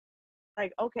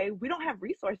like, okay, we don't have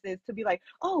resources to be like,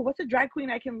 oh, what's a drag queen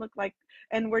I can look like?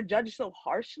 And we're judged so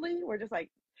harshly. We're just like,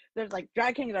 there's like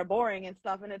drag kings are boring and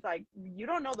stuff, and it's like you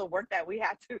don't know the work that we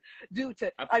had to do to.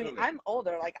 I mean, Absolutely. I'm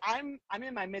older, like I'm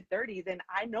in my mid-30s, and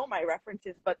I know my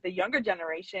references, but the younger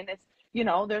generation, it's, you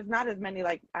know, there's not as many,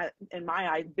 like, in my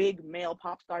eyes, big male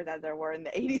pop stars as there were in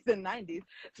the 80s and 90s.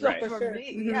 So Right. For for sure.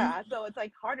 me, yeah, so it's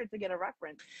like harder to get a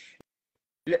reference.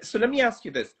 So let me ask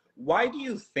you this. Why do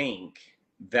you think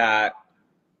that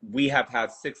we have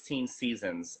had 16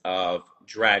 seasons of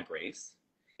Drag Race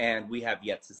and we have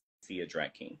yet to see a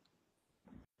drag king?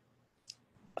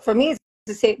 For me, it's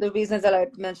to say the reasons that I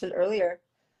mentioned earlier.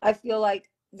 I feel like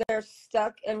they're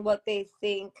stuck in what they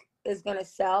think is going to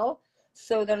sell,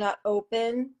 so they're not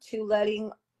open to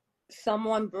letting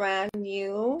someone brand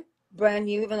new,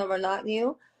 even though we're not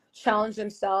new, challenge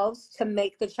themselves to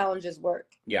make the challenges work.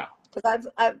 Yeah. Because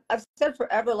I've said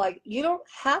forever, like, you don't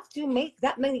have to make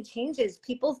that many changes.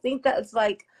 People think that it's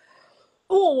like,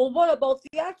 oh, well, what about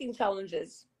the acting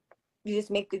challenges? You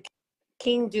just make the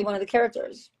king do one of the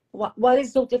characters. What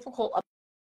is so difficult?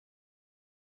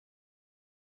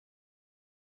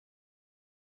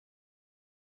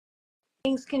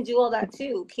 Kings can do all that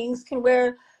too. Kings can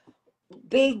wear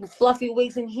big fluffy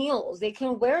wigs and heels. They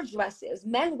can wear dresses.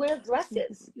 Men wear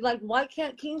dresses. Like, why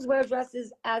can't kings wear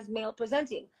dresses as male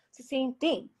presenting? It's the same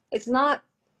thing. It's not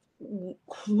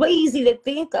crazy to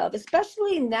think of,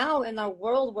 especially now in our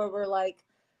world where we're like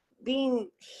being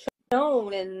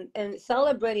shown and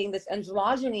celebrating this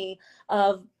androgyny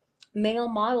of male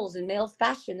models and male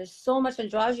fashion. There's so much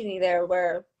androgyny there,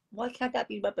 where why can't that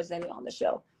be represented on the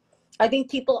show? I think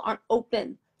people aren't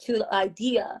open to the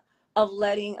idea of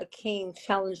letting a king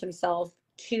challenge himself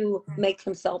to make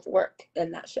himself work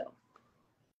in that show.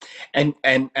 And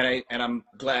I'm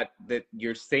glad that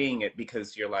you're saying it,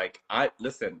 because you're like,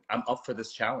 listen, I'm up for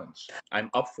this challenge. I'm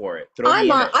up for it. Throw me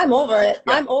in it. I'm over it.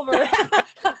 Yeah. I'm over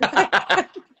it.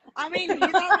 I mean,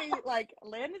 he's already, like,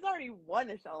 Landon's already won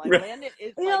a show. Like, Landon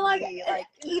is, You know, like, like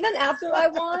even after I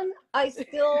won, I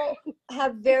still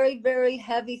have very, very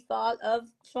heavy thought of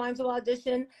trying to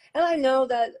audition. And I know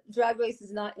that Drag Race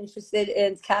is not interested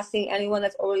in casting anyone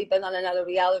that's already been on another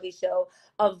reality show,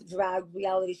 of drag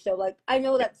reality show. Like, I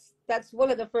know that's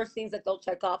one of the first things that they'll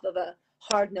check off of a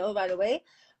hard no right away.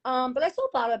 But I still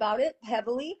thought about it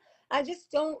heavily. I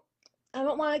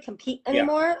don't want to compete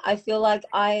anymore. Yeah. I feel like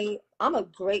I'm a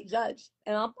great judge,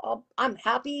 and I'm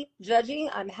happy judging.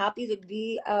 I'm happy to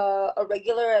be a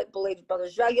regular at Belated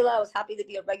Brothers Dragula. I was happy to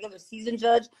be a regular season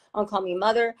judge on Call Me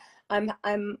Mother.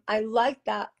 I like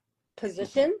that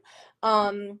position,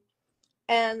 and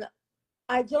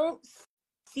I don't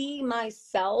see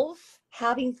myself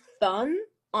having fun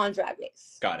on Drag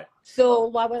Race. Got it. So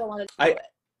why would I want to do it?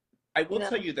 I will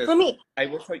tell you this. For me. I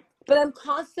will tell you. But I'm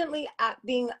constantly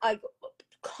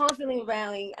constantly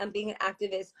rallying and being an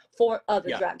activist for other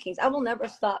drag kings. I will never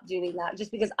stop doing that.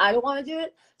 Just because I don't want to do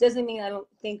it doesn't mean I don't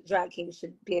think drag kings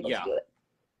should be able to do it.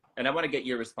 And I want to get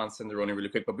your response, Tenderoni, really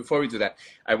quick. But before we do that,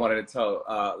 I wanted to tell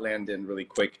Landon really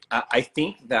quick. I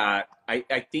think that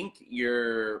I think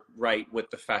you're right with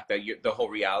the fact that the whole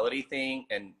reality thing,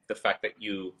 and the fact that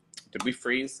did we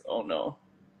freeze? Oh no.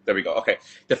 There we go. Okay.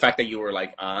 The fact that you were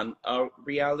like on a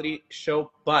reality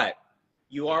show, but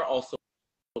you are also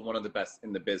one of the best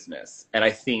in the business. And I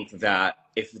think that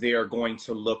if they are going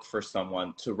to look for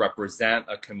someone to represent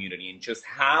a community and just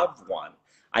have one,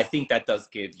 I think that does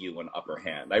give you an upper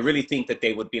hand. I really think that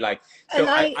they would be like, so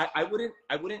I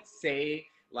wouldn't say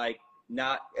like,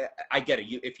 not, I get it.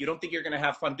 If you don't think you're going to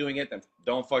have fun doing it, then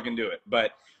don't fucking do it.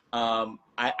 But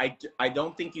I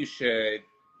don't think you should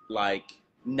like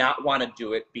not want to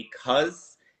do it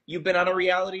because you've been on a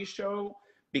reality show,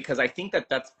 because I think that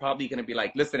that's probably going to be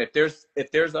like, listen, if there's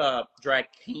a drag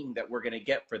king that we're going to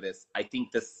get for this, I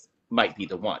think this might be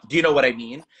the one. Do you know what I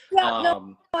mean? Yeah,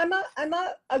 no, I'm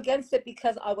not against it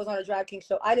because I was on a drag king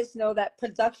show. I just know that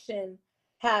production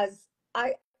has,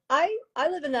 I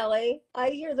live in LA. I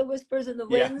hear the whispers in the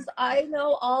winds. Yeah. I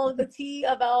know all of the tea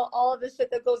about all of the shit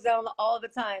that goes down all the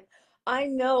time. I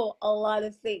know a lot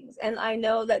of things, and I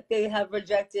know that they have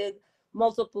rejected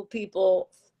multiple people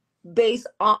based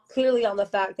on clearly on the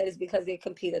fact that it's because they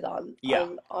competed on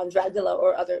Dragula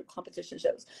or other competition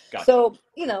shows. Gotcha. So,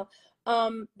 you know,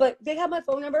 but they have my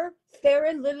phone number.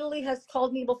 Farron literally has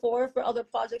called me before for other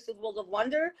projects with World of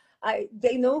Wonder.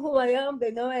 They know who I am.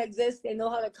 They know I exist. They know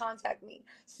how to contact me.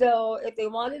 So if they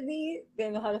wanted me,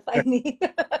 they know how to find me.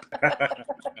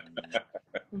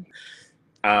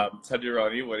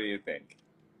 Tenderoni, what do you think?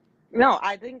 No,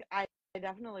 I think I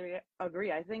definitely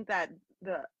agree. I think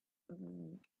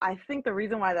the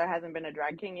reason why there hasn't been a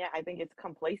drag king yet, I think it's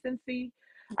complacency.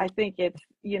 I think it's,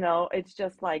 you know, it's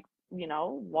just like, you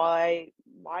know, why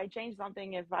change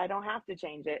something if I don't have to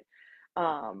change it?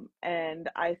 And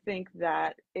I think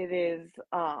that it is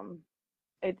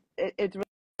it's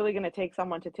really going to take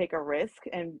someone to take a risk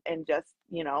and just,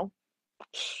 you know,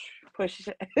 push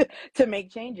to make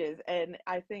changes. And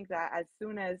I think that as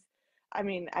soon as, I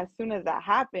mean, as soon as that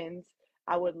happens,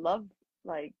 I would love,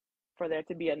 like, for there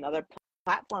to be another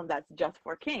platform that's just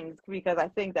for kings, because I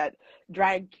think that the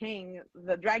drag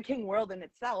king world in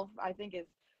itself, I think is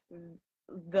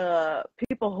the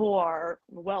people who are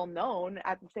well known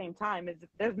at the same time is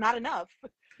there's not enough.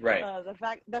 Right.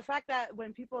 The fact that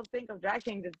when people think of drag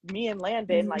kings, it's me and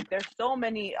Landon. Like, there's so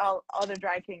many other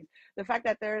drag kings. The fact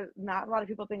that there's not a lot of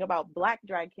people think about black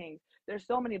drag kings. There's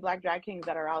so many black drag kings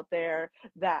that are out there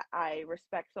that I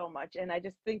respect so much, and I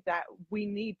just think that we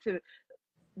need to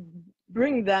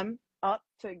bring them up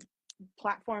to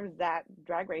platforms that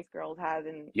Drag Race Girls has,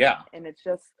 Yeah. and it's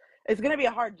gonna be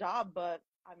a hard job, but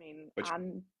I mean, Which,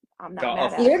 I'm not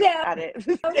mad You're down. at it.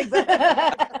 Exactly.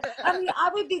 I mean, I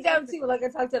would be down too. Like I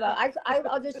talked about, I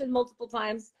auditioned multiple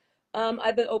times.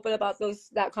 I've been open about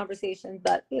that conversation,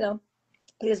 but you know,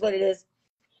 it is what it is.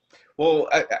 Well,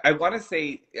 I want to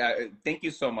say thank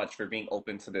you so much for being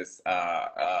open to this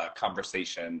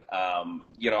conversation.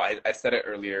 You know, I said it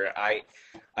earlier. I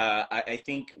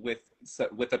think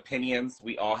with opinions,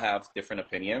 we all have different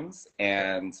opinions,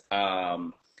 and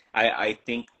I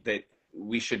think that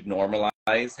we should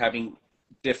normalize having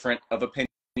different of opinions.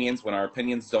 When our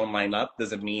opinions don't line up,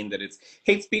 doesn't mean that it's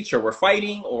hate speech or we're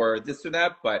fighting or this or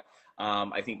that, but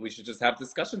I think we should just have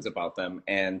discussions about them.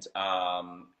 And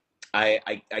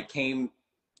I came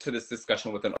to this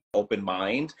discussion with an open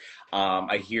mind.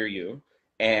 I hear you,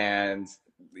 and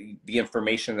the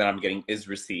information that I'm getting is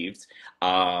received.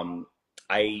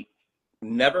 I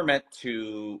never meant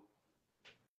to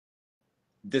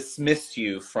dismiss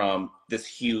you from this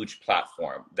huge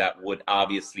platform that would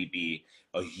obviously be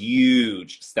a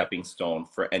huge stepping stone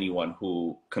for anyone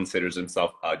who considers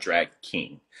himself a drag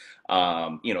king.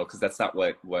 You know, because that's not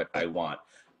what I want.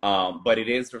 But it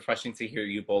is refreshing to hear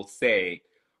you both say,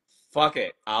 fuck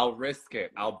it, I'll risk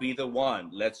it, I'll be the one,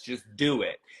 let's just do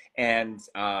it. And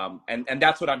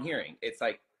that's what I'm hearing. It's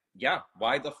like, yeah,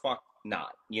 why the fuck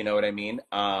not? You know what I mean?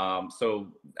 So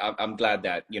I'm glad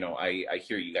that, you know, I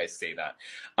hear you guys say that.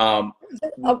 I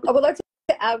would like to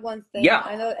add one thing. Yeah.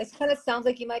 I know it kind of sounds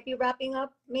like you might be wrapping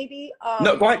up, maybe.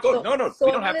 No, go ahead, go. No, So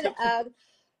we I don't have wanted to. to add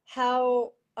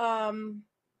how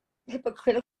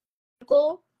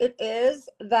hypocritical it is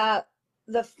that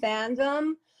the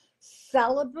fandom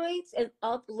celebrates and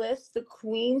uplifts the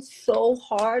queen so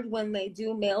hard when they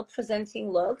do male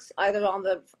presenting looks, either on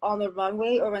the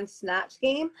runway or in Snatch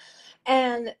Game,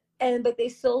 but they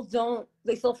still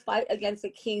fight against the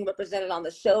king represented on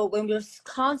the show, when we're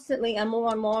constantly and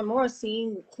more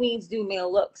seeing queens do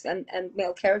male looks and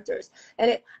male characters.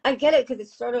 And I get it, because it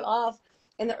started off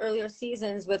in the earlier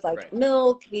seasons with like Right.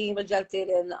 Milk being rejected,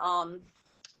 and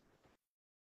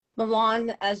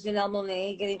Milan as Janelle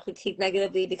Monáe getting critiqued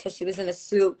negatively because she was in a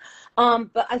suit.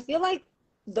 But I feel like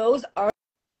those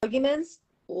arguments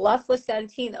left with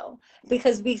Santino,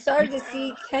 because we started to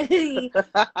see Kennedy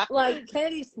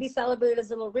be celebrated as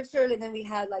Little Richard, and then we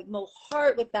had like Mo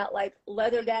Hart with that like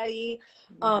leather daddy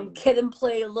kid and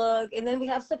play look, and then we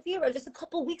have Sapphira just a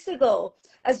couple weeks ago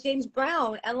as James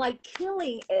Brown, and like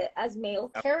killing it as male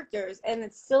characters. And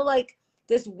it's still like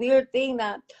this weird thing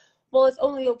that, well, it's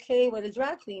only okay when a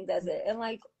drag queen does it, and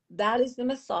like that is the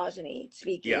misogyny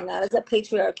speaking. Yeah. That is the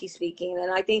patriarchy speaking.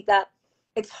 And I think that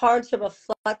it's hard to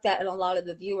reflect that in a lot of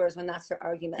the viewers when that's their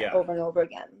argument over and over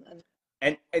again.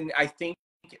 And I think,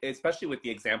 especially with the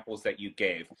examples that you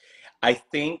gave, I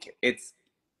think it's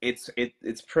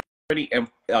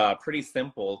pretty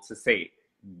simple to say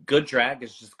good drag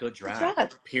is just good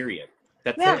drag. Period.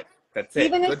 That's it. That's it.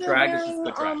 Even good if you're drag wearing, is just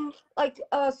good drag. like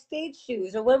stage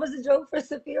shoes, or what was the joke for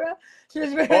Sapphira? She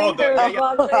was wearing little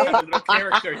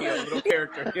character heel.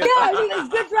 Yeah, I mean, it's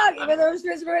good drag, even though she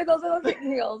was wearing those little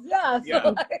kitten heels. Yeah.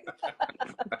 So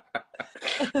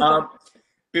like...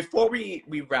 Before we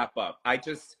wrap up, I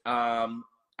just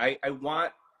I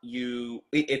want you,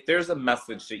 if there's a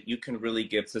message that you can really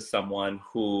give to someone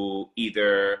who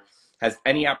either has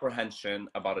any apprehension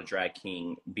about a drag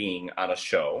king being on a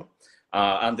show,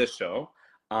 on this show,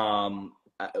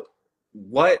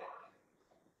 what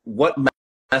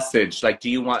message, like, do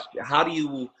you want, how do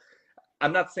you,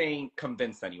 I'm not saying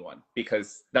convince anyone,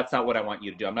 because that's not what I want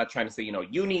you to do. I'm not trying to say, you know,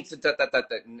 you need to,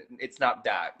 it's not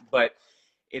that, but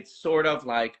it's sort of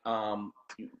like,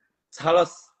 tell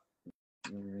us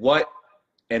what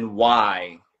and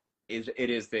why it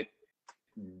is that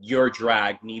your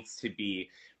drag needs to be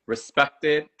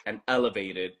respected and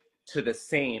elevated to the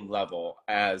same level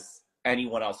as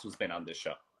anyone else who's been on this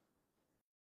show.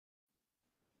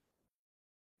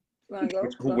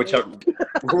 Whichever,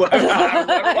 whoever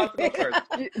wants to go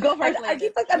first. Go first. I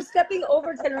keep like I'm stepping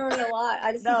over Tenderoni a lot.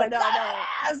 I just no.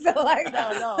 so like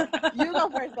no. You go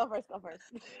first. Go first.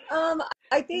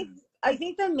 I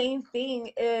think the main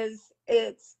thing is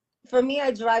it's for me.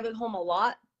 I drive it home a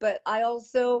lot, but I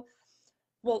also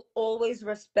will always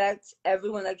respect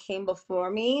everyone that came before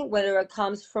me, whether it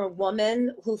comes from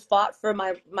women who fought for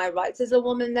my rights as a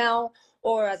woman now,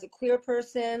 or as a queer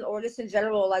person, or just in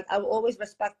general. Like, I will always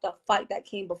respect the fight that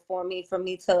came before me for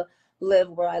me to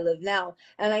live where I live now.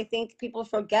 And I think people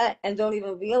forget and don't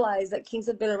even realize that kings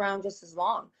have been around just as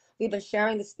long. We've been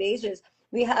sharing the stages.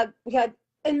 We had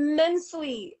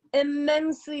immensely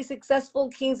successful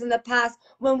kings in the past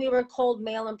when we were called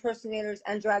male impersonators,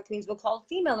 and drag queens were called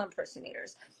female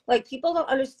impersonators. Like, people don't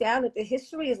understand that the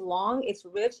history is long, it's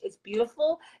rich, it's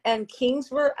beautiful, and kings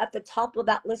were at the top of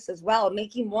that list as well,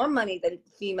 making more money than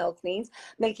female queens,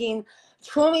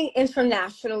 touring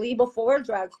internationally before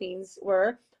drag queens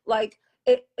were. Like,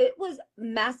 it was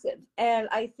massive. And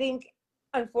I think,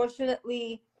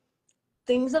 unfortunately,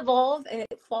 things evolved and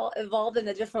it evolved in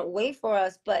a different way for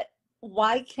us. But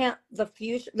why can't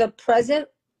the present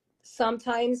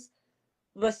sometimes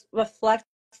reflect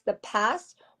the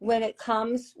past when it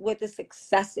comes with the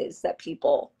successes that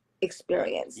people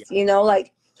experienced? Yeah. You know,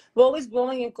 like, we're always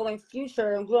growing and going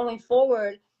future and growing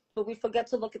forward, but we forget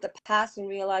to look at the past and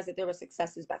realize that there were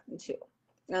successes back then too.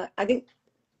 I think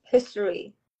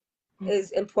history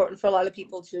is important for a lot of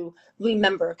people to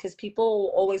remember, because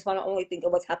people always want to only think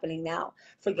of what's happening now,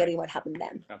 forgetting what happened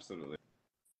then. Absolutely.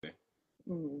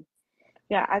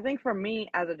 Yeah, I think for me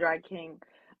as a drag king,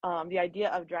 the idea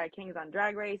of drag kings on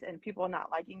Drag Race and people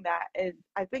not liking that is,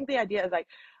 I think the idea is like,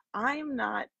 I'm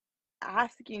not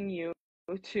asking you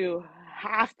to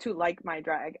have to like my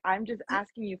drag. I'm just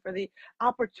asking you for the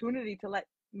opportunity to let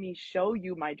me show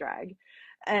you my drag.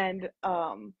 And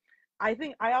I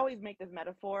think I always make this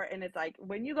metaphor, and it's like,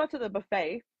 when you go to the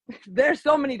buffet, there's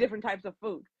so many different types of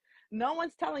food. No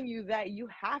one's telling you that you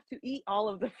have to eat all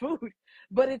of the food,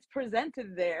 but it's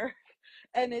presented there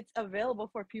and it's available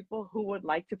for people who would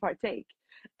like to partake.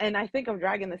 And I think of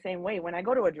drag in the same way. When I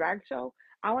go to a drag show,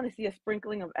 I want to see a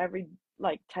sprinkling of every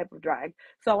like type of drag.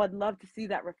 So I'd love to see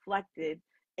that reflected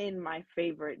in my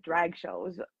favorite drag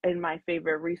shows, in my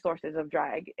favorite resources of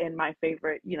drag, in my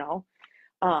favorite,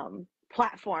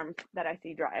 platforms that I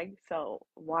see drag. So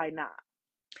why not?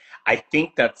 I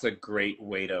think that's a great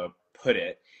way to put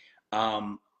it.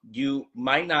 You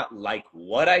might not like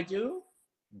what I do,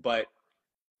 but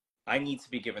I need to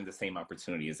be given the same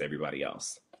opportunity as everybody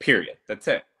else. Period. That's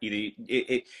it.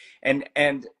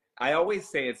 And I always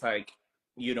say, it's like,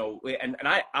 and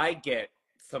I get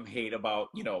some hate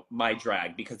about, my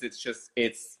drag, because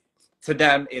it's to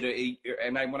them,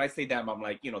 when I say them, I'm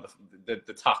like,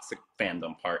 the toxic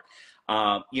fandom part.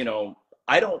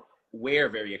 I don't wear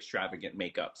very extravagant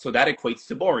makeup, so that equates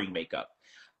to boring makeup.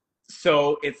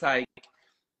 So it's like,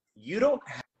 you don't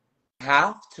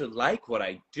have to like what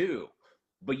I do,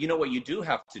 but you know what you do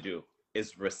have to do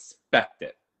is respect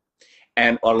it.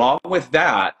 And along with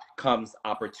that comes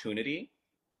opportunity,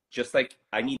 just like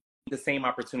I need the same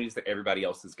opportunities that everybody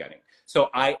else is getting. So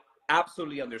I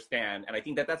absolutely understand. And I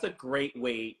think that that's a great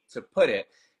way to put it.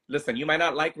 Listen, you might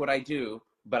not like what I do,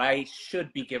 but I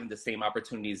should be given the same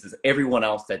opportunities as everyone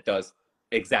else that does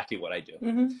exactly what I do.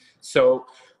 Mm-hmm. So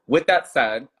with that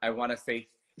said, I want to say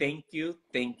thank you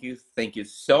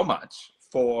so much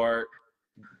for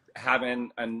having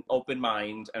an open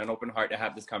mind and an open heart to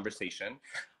have this conversation.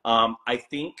 I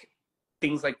think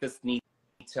things like this need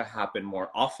to happen more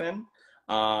often.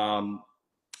 I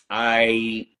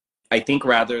think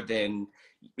rather than,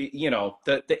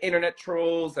 the internet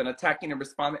trolls and attacking and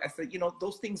responding, I said,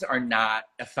 those things are not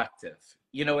effective.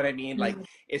 You know what I mean? Like,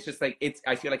 it's just like,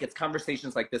 I feel like it's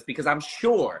conversations like this, because I'm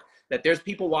sure that there's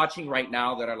people watching right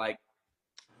now that are like,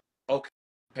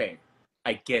 okay,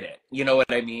 I get it. You know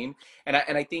what I mean? And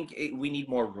I think we need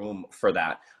more room for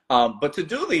that. But to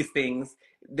do these things,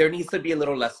 there needs to be a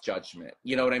little less judgment.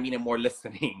 You know what I mean? And more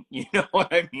listening. You know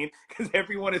what I mean? Because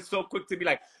everyone is so quick to be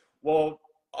like, well,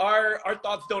 our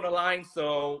thoughts don't align,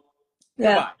 so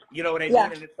goodbye. You know what I mean?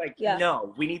 And it's like,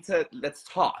 no, we need to, let's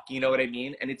talk. You know what I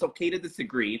mean? And it's okay to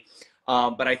disagree.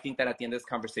 But I think that at the end of this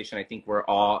conversation, I think we're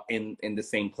all in the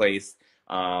same place.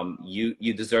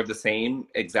 You deserve the same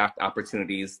exact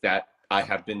opportunities that I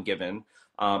have been given.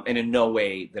 And in no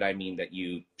way that I mean that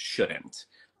you shouldn't.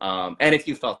 And if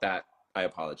you felt that, I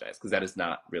apologize, because that is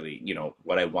not really,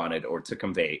 what I wanted or to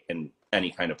convey in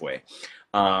any kind of way.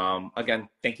 Again,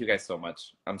 thank you guys so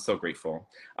much. I'm so grateful.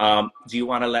 Do you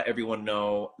want to let everyone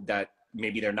know that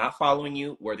maybe they're not following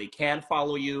you, where they can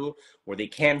follow you, where they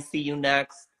can see you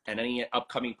next, and any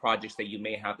upcoming projects that you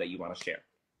may have that you want to share?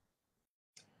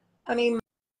 I mean,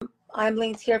 I'm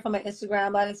linked here from my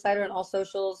Instagram, Landon Cider, and all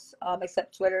socials,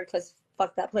 except Twitter, because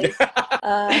fuck that place.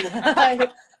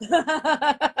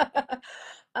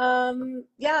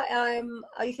 Yeah,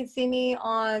 you can see me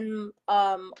on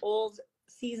old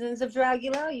seasons of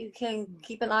Dragula. You can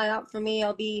keep an eye out for me.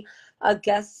 I'll be a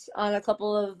guest on a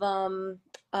couple of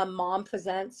Mom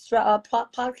Presents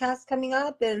podcasts coming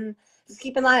up, and just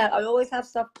keep an eye out. I always have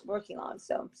stuff working on,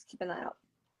 so just keep an eye out.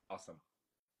 Awesome.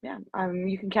 Yeah,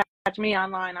 you can catch me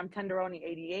online. I'm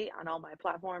Tenderoni88 on all my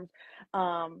platforms.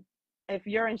 If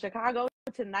you're in Chicago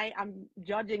tonight, I'm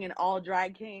judging an all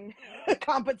drag king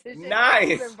competition.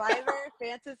 Nice. Survivor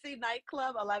Fantasy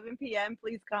Nightclub, 11 p.m.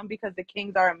 Please come because the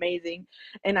kings are amazing,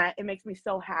 and it makes me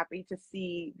so happy to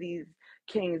see these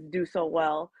kings do so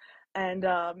well. And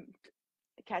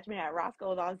catch me at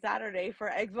Roscoe's on Saturday for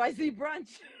XYZ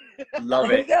brunch. Love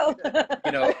There it. you go.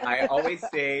 You know, I always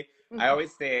say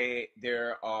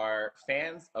there are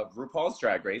fans of RuPaul's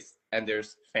Drag Race and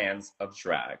there's fans of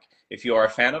drag. If you are a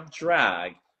fan of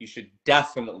drag, you should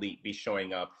definitely be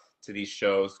showing up to these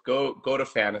shows. Go to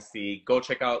Fantasy, go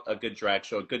check out a good drag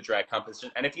show, a good drag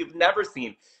competition. And if you've never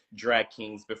seen Drag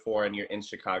Kings before and you're in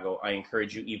Chicago, I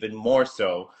encourage you even more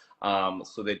so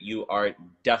that you are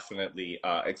definitely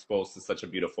exposed to such a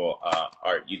beautiful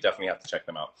art. You definitely have to check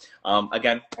them out.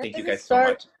 Again, thank you guys so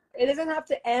much. It doesn't have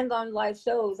to end on live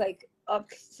shows. Like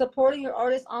supporting your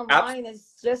artist online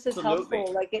is just as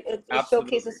helpful. Like it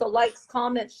showcases. So likes,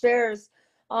 comments, shares,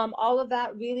 all of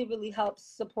that really, really helps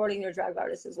supporting your drag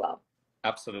artists as well.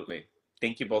 Absolutely.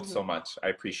 Thank you both so much. I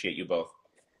appreciate you both.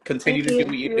 Continue to do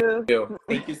what you do.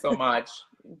 Thank you so much.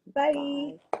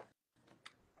 Bye.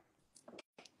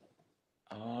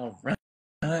 All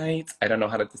right. I don't know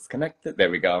how to disconnect it. There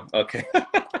we go. Okay.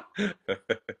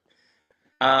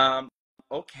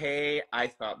 Okay. I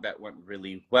thought that went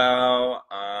really well.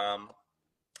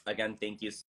 Again, thank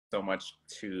you so much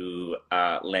to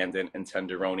Landon and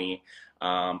Tenderoni.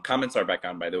 Comments are back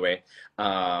on, by the way.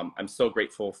 I'm so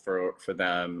grateful for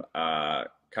them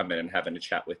coming and having a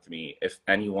chat with me. If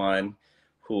anyone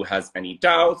who has any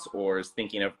doubts or is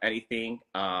thinking of anything,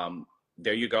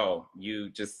 there you go. You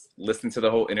just listen to the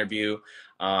whole interview.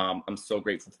 I'm so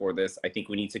grateful for this. I think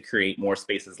we need to create more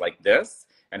spaces like this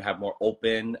and have more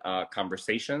open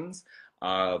conversations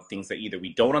of things that either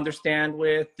we don't understand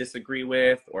with, disagree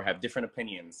with, or have different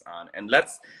opinions on. And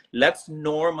let's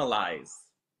normalize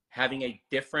having a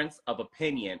difference of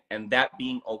opinion and that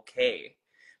being okay,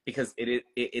 because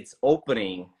it's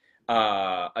opening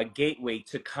a gateway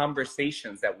to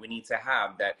conversations that we need to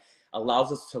have that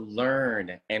allows us to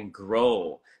learn and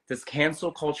grow. This cancel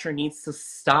culture needs to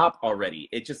stop already.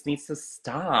 It just needs to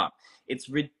stop. It's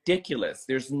ridiculous.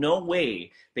 There's no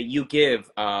way that you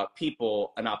give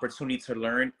people an opportunity to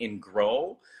learn and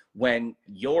grow when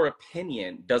your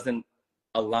opinion doesn't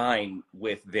align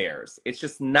with theirs. It's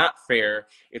just not fair.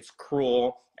 It's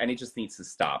cruel, and it just needs to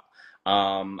stop.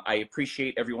 I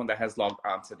appreciate everyone that has logged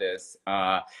onto this.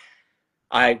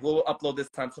 I will upload this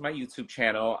onto my YouTube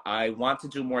channel. I want to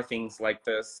do more things like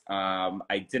this.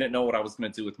 I didn't know what I was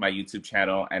going to do with my YouTube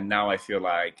channel, and now I feel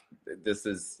like this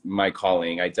is my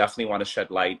calling. I definitely want to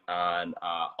shed light on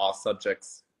all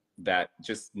subjects that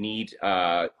just need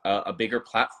a bigger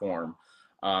platform.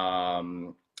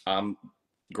 I'm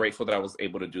grateful that I was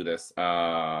able to do this,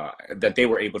 that they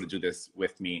were able to do this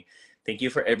with me. Thank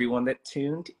you for everyone that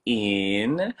tuned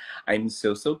in. I'm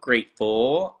so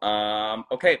grateful.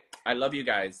 Okay, I love you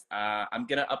guys. I'm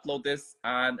gonna upload this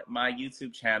on my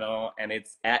YouTube channel, and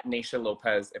it's at Naisha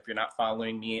Lopez. If you're not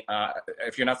following me,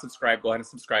 if you're not subscribed, go ahead and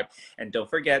subscribe. And don't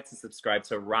forget to subscribe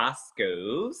to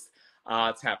Roscoe's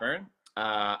Tavern.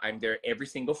 I'm there every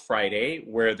single Friday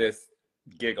where this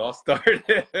gig all started.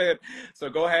 So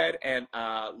go ahead and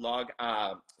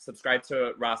subscribe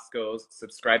to Roscoe's,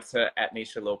 subscribe to at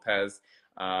Naisha Lopez,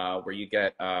 where you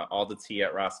get all the tea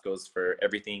at Roscoe's for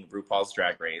everything RuPaul's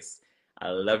Drag Race. I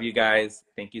love you guys.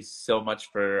 Thank you so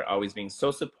much for always being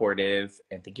so supportive,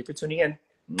 and thank you for tuning in.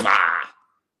 Mwah!